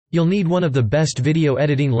You'll need one of the best video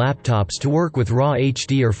editing laptops to work with raw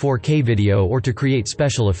HD or 4K video or to create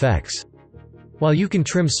special effects. While you can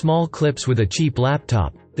trim small clips with a cheap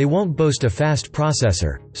laptop, they won't boast a fast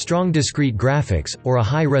processor, strong discrete graphics, or a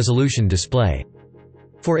high-resolution display.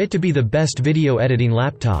 For it to be the best video editing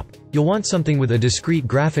laptop, you'll want something with a discrete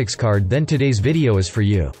graphics card. Then today's video is for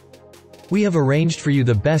you. We have arranged for you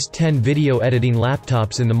the best 10 video editing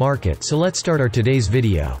laptops in the market, so let's start our today's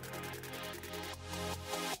video.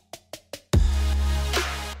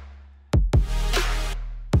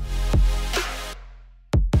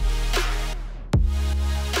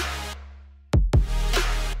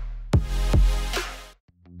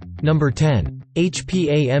 Number 10. HP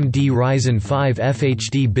AMD Ryzen 5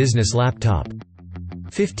 FHD Business Laptop.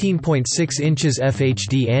 15.6 inches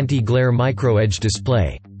FHD anti-glare micro-edge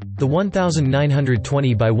display. The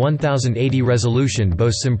 1920 by 1080 resolution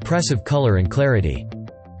boasts impressive color and clarity.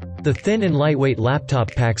 The thin and lightweight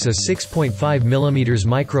laptop packs a 6.5mm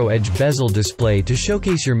micro-edge bezel display to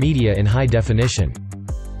showcase your media in high definition.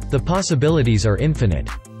 The possibilities are infinite.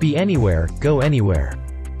 Be anywhere, go anywhere.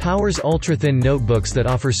 Powers ultra-thin notebooks that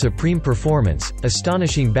offer supreme performance,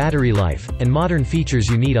 astonishing battery life, and modern features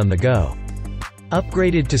you need on the go.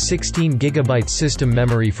 Upgraded to 16GB system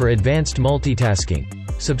memory for advanced multitasking.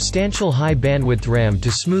 Substantial high-bandwidth RAM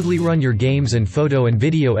to smoothly run your games and photo and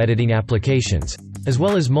video editing applications, as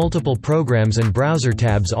well as multiple programs and browser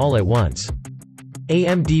tabs all at once.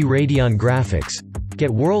 AMD Radeon Graphics. Get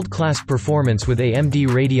world-class performance with AMD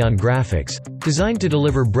Radeon Graphics, designed to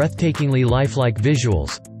deliver breathtakingly lifelike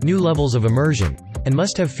visuals, new levels of immersion, and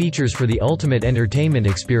must-have features for the ultimate entertainment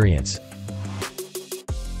experience.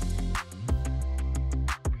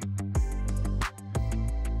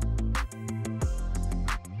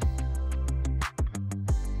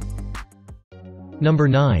 Number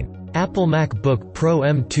 9. Apple MacBook Pro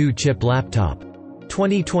M2 Chip Laptop.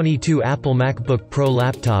 2022 Apple MacBook Pro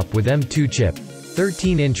laptop with M2 chip.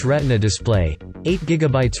 13-inch Retina display,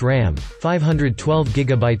 8GB RAM,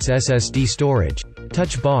 512GB SSD storage,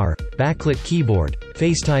 touch bar, backlit keyboard,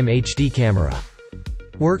 FaceTime HD camera.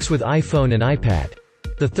 Works with iPhone and iPad.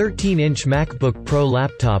 The 13-inch MacBook Pro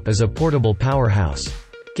laptop is a portable powerhouse.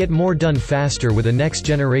 Get more done faster with a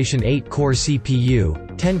next-generation 8-core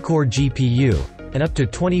CPU, 10-core GPU, and up to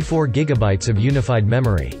 24GB of unified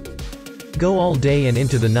memory. Go all day and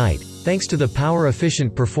into the night, thanks to the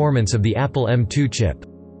power-efficient performance of the Apple M2 chip.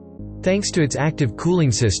 Thanks to its active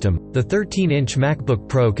cooling system, the 13-inch MacBook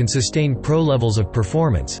Pro can sustain pro levels of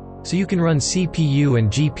performance, so you can run CPU and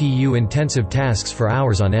GPU-intensive tasks for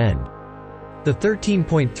hours on end. The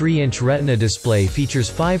 13.3-inch Retina display features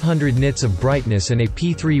 500 nits of brightness and a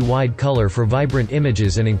P3 wide color for vibrant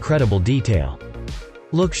images and incredible detail.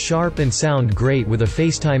 Looks sharp and sound great with a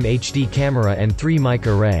FaceTime HD camera and 3-mic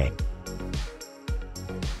array.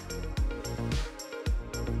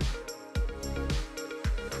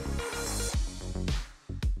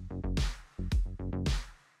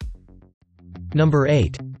 Number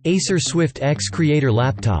 8. Acer Swift X Creator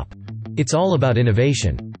Laptop. It's all about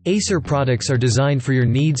innovation. Acer products are designed for your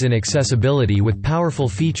needs and accessibility with powerful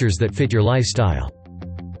features that fit your lifestyle.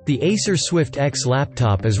 The Acer Swift X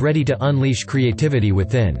laptop is ready to unleash creativity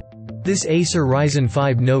within. This Acer Ryzen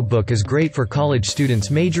 5 notebook is great for college students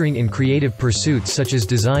majoring in creative pursuits such as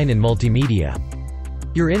design and multimedia.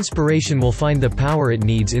 Your inspiration will find the power it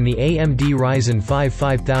needs in the AMD Ryzen 5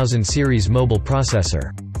 5000 series mobile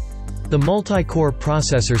processor. The multi-core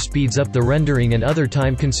processor speeds up the rendering and other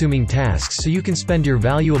time-consuming tasks so you can spend your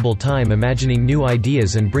valuable time imagining new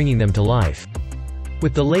ideas and bringing them to life.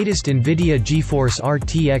 With the latest Nvidia GeForce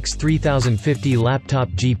RTX 3050 laptop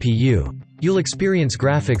GPU, you'll experience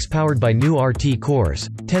graphics powered by new RT cores,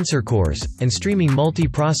 tensor cores, and streaming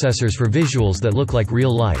multi-processors for visuals that look like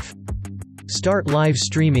real life. Start live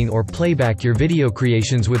streaming or playback your video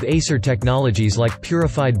creations with Acer technologies like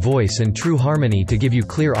purified voice and true harmony to give you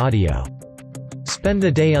clear audio. Spend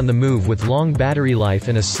the day on the move with long battery life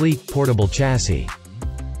and a sleek, portable chassis.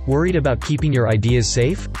 Worried about keeping your ideas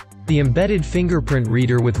safe? The embedded fingerprint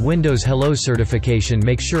reader with Windows Hello certification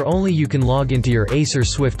makes sure only you can log into your Acer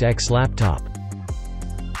Swift X laptop.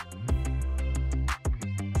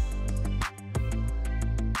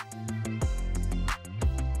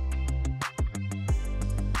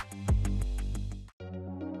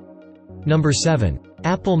 Number 7.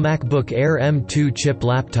 Apple MacBook Air M2 Chip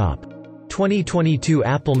Laptop. 2022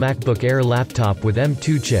 Apple MacBook Air laptop with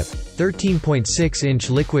M2 chip,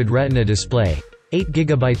 13.6-inch Liquid Retina display,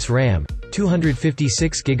 8GB RAM,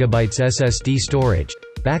 256GB SSD storage,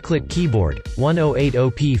 backlit keyboard,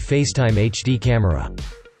 1080p FaceTime HD camera.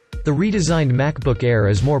 The redesigned MacBook Air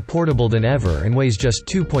is more portable than ever and weighs just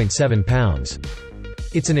 2.7 pounds.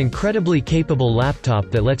 It's an incredibly capable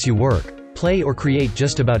laptop that lets you work, play or create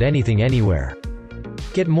just about anything anywhere.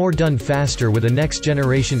 Get more done faster with a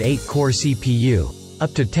next-generation 8-core CPU,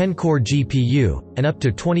 up to 10-core GPU, and up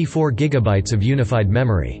to 24 GB of unified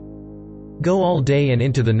memory. Go all day and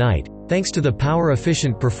into the night, thanks to the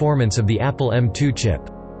power-efficient performance of the Apple M2 chip.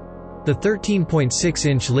 The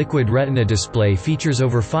 13.6-inch Liquid Retina display features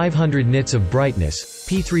over 500 nits of brightness,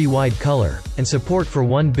 P3 wide color, and support for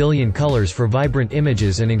 1 billion colors for vibrant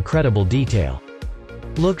images and incredible detail.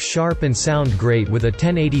 Looks sharp and sound great with a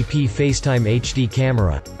 1080p FaceTime HD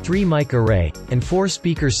camera, 3-mic array, and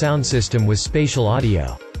 4-speaker sound system with spatial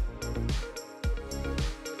audio.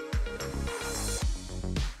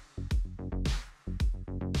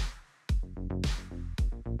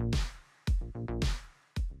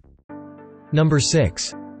 Number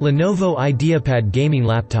 6. Lenovo IdeaPad Gaming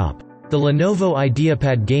Laptop. The Lenovo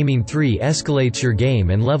IdeaPad Gaming 3 escalates your game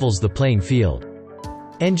and levels the playing field.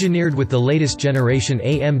 Engineered with the latest generation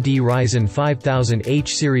AMD Ryzen 5000H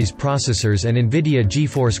series processors and Nvidia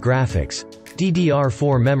GeForce graphics,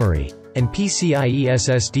 DDR4 memory, and PCIe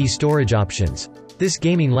SSD storage options, this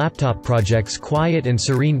gaming laptop projects quiet and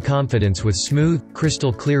serene confidence with smooth,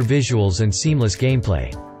 crystal-clear visuals and seamless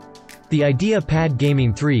gameplay. The IdeaPad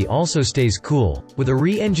Gaming 3 also stays cool, with a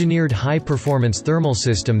re-engineered high-performance thermal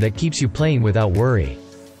system that keeps you playing without worry.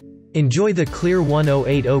 Enjoy the clear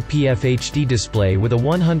 1080p FHD display with a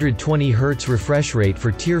 120Hz refresh rate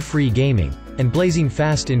for tear-free gaming, and blazing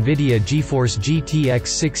fast Nvidia GeForce GTX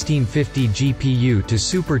 1650 GPU to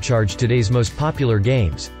supercharge today's most popular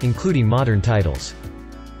games, including modern titles.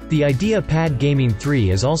 The IdeaPad Gaming 3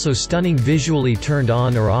 is also stunning visually turned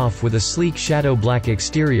on or off with a sleek shadow black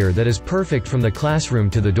exterior that is perfect from the classroom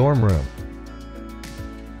to the dorm room.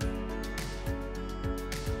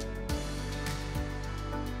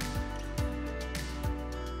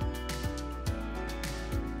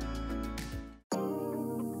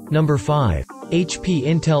 Number 5. HP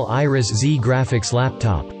Intel Iris Z Graphics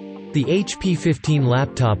Laptop. The HP 15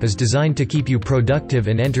 laptop is designed to keep you productive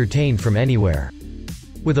and entertained from anywhere.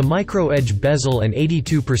 With a micro-edge bezel and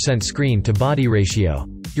 82% screen-to-body ratio,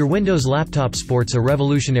 your Windows laptop sports a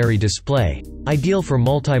revolutionary display, ideal for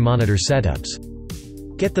multi-monitor setups.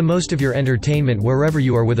 Get the most of your entertainment wherever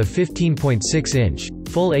you are with a 15.6-inch,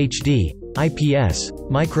 Full HD, IPS,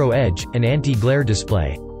 micro-edge, and anti-glare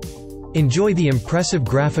display. Enjoy the impressive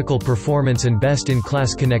graphical performance and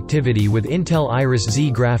best-in-class connectivity with Intel Iris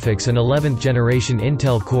Z graphics and 11th generation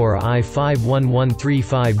Intel Core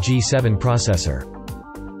i5-1135G7 processor.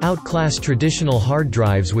 Outclass traditional hard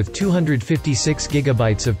drives with 256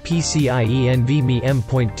 GB of PCIe NVMe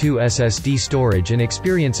M.2 SSD storage and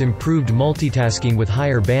experience improved multitasking with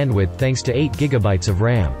higher bandwidth thanks to 8 GB of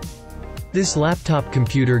RAM. This laptop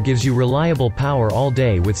computer gives you reliable power all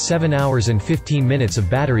day with 7 hours and 15 minutes of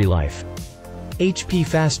battery life. HP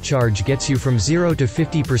Fast Charge gets you from 0 to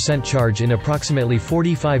 50% charge in approximately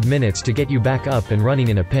 45 minutes to get you back up and running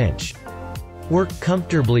in a pinch. Work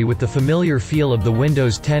comfortably with the familiar feel of the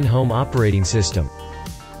Windows 10 home operating system.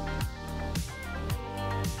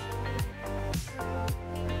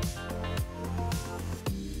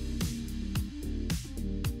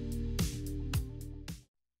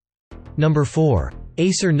 Number 4.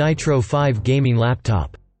 Acer Nitro 5 Gaming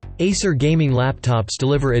Laptop. Acer gaming laptops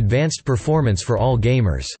deliver advanced performance for all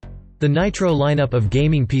gamers. The Nitro lineup of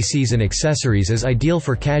gaming PCs and accessories is ideal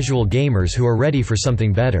for casual gamers who are ready for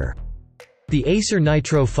something better. The Acer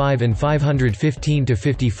Nitro 5 and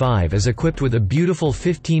 515-55 is equipped with a beautiful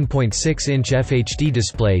 15.6-inch FHD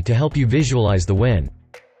display to help you visualize the win.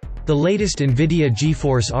 The latest Nvidia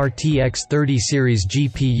GeForce RTX 30 series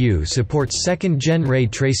GPU supports 2nd-gen ray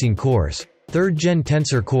tracing cores, 3rd-gen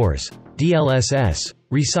tensor cores, DLSS,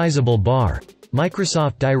 resizable bar,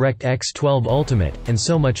 Microsoft DirectX 12 Ultimate, and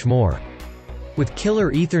so much more. With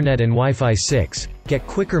killer Ethernet and Wi-Fi 6, get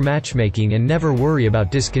quicker matchmaking and never worry about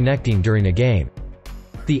disconnecting during a game.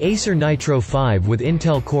 The Acer Nitro 5 with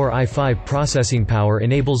Intel Core i5 processing power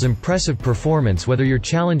enables impressive performance whether you're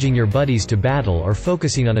challenging your buddies to battle or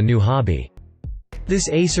focusing on a new hobby. This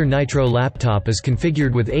Acer Nitro laptop is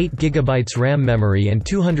configured with 8 GB RAM memory and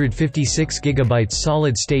 256 GB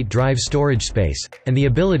solid-state drive storage space, and the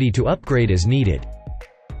ability to upgrade as needed.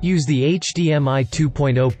 Use the HDMI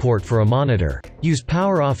 2.0 port for a monitor, use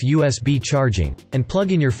power-off USB charging, and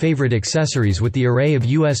plug in your favorite accessories with the array of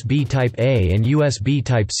USB Type-A and USB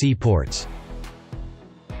Type-C ports.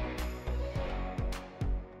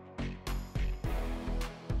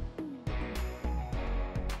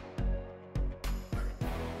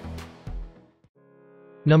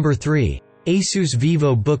 Number 3. Asus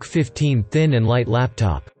VivoBook 15 Thin and Light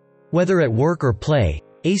Laptop. Whether at work or play,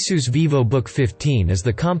 Acer's VivoBook 15 is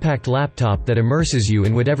the compact laptop that immerses you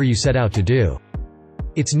in whatever you set out to do.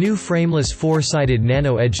 Its new frameless four-sided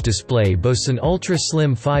Nano Edge display boasts an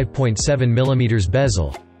ultra-slim 5.7mm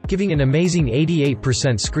bezel, giving an amazing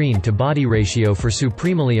 88% screen-to-body ratio for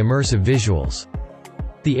supremely immersive visuals.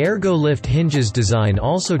 The Ergo Lift hinges design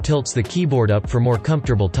also tilts the keyboard up for more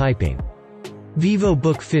comfortable typing.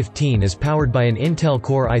 VivoBook 15 is powered by an Intel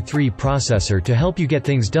Core i3 processor to help you get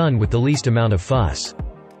things done with the least amount of fuss.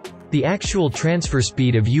 The actual transfer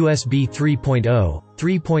speed of USB 3.0,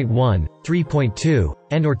 3.1, 3.2,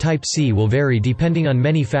 and/or Type-C will vary depending on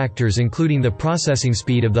many factors including the processing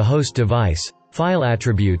speed of the host device, file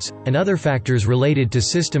attributes, and other factors related to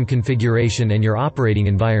system configuration and your operating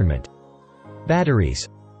environment. Batteries.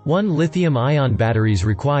 1 lithium-ion batteries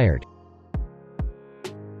required.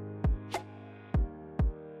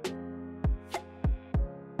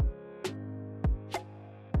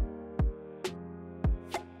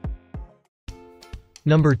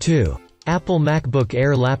 Number 2. Apple MacBook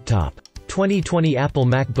Air Laptop. 2020 Apple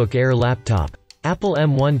MacBook Air Laptop. Apple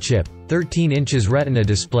M1 chip, 13 inches Retina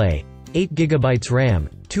display, 8 GB RAM,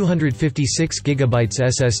 256 GB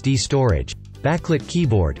SSD storage, backlit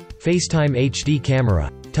keyboard, FaceTime HD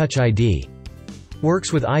camera, Touch ID.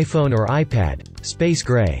 Works with iPhone or iPad, space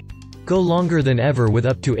gray. Go longer than ever with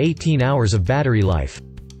up to 18 hours of battery life.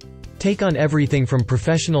 Take on everything from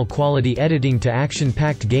professional quality editing to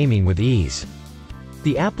action-packed gaming with ease.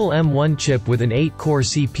 The Apple M1 chip with an 8-core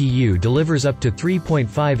CPU delivers up to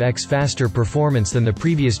 3.5x faster performance than the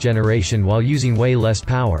previous generation while using way less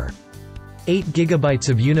power. 8 GB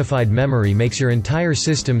of unified memory makes your entire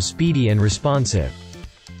system speedy and responsive.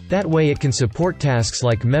 That way it can support tasks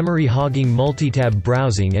like memory hogging, multi-tab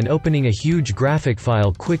browsing, and opening a huge graphic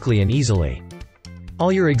file quickly and easily.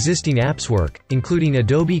 All your existing apps work, including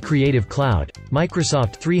Adobe Creative Cloud,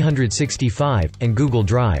 Microsoft 365, and Google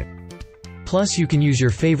Drive. Plus you can use your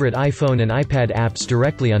favorite iPhone and iPad apps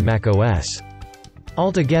directly on macOS.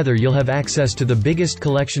 Altogether you'll have access to the biggest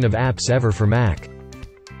collection of apps ever for Mac.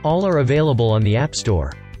 All are available on the App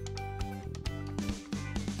Store.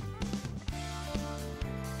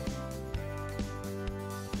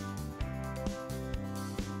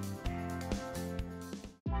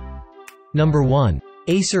 Number 1.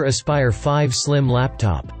 Acer Aspire 5 Slim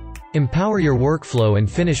Laptop. Empower your workflow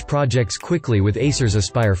and finish projects quickly with Acer's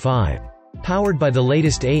Aspire 5. Powered by the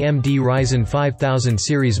latest AMD Ryzen 5000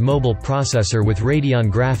 series mobile processor with Radeon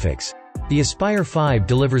graphics, the Aspire 5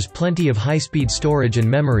 delivers plenty of high-speed storage and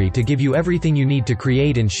memory to give you everything you need to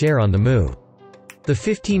create and share on the move. The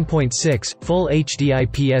 15.6 Full HD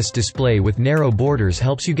IPS display with narrow borders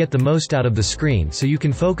helps you get the most out of the screen so you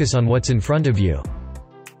can focus on what's in front of you.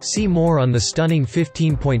 See more on the stunning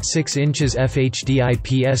 15.6 inches FHD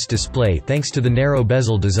IPS display thanks to the narrow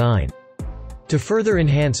bezel design. To further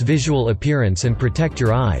enhance visual appearance and protect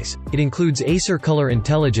your eyes, it includes Acer Color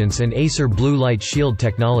Intelligence and Acer Blue Light Shield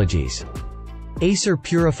technologies. Acer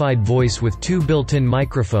Purified Voice with 2 built-in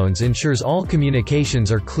microphones ensures all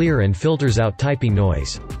communications are clear and filters out typing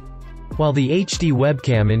noise. While the HD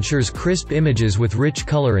webcam ensures crisp images with rich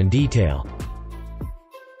color and detail.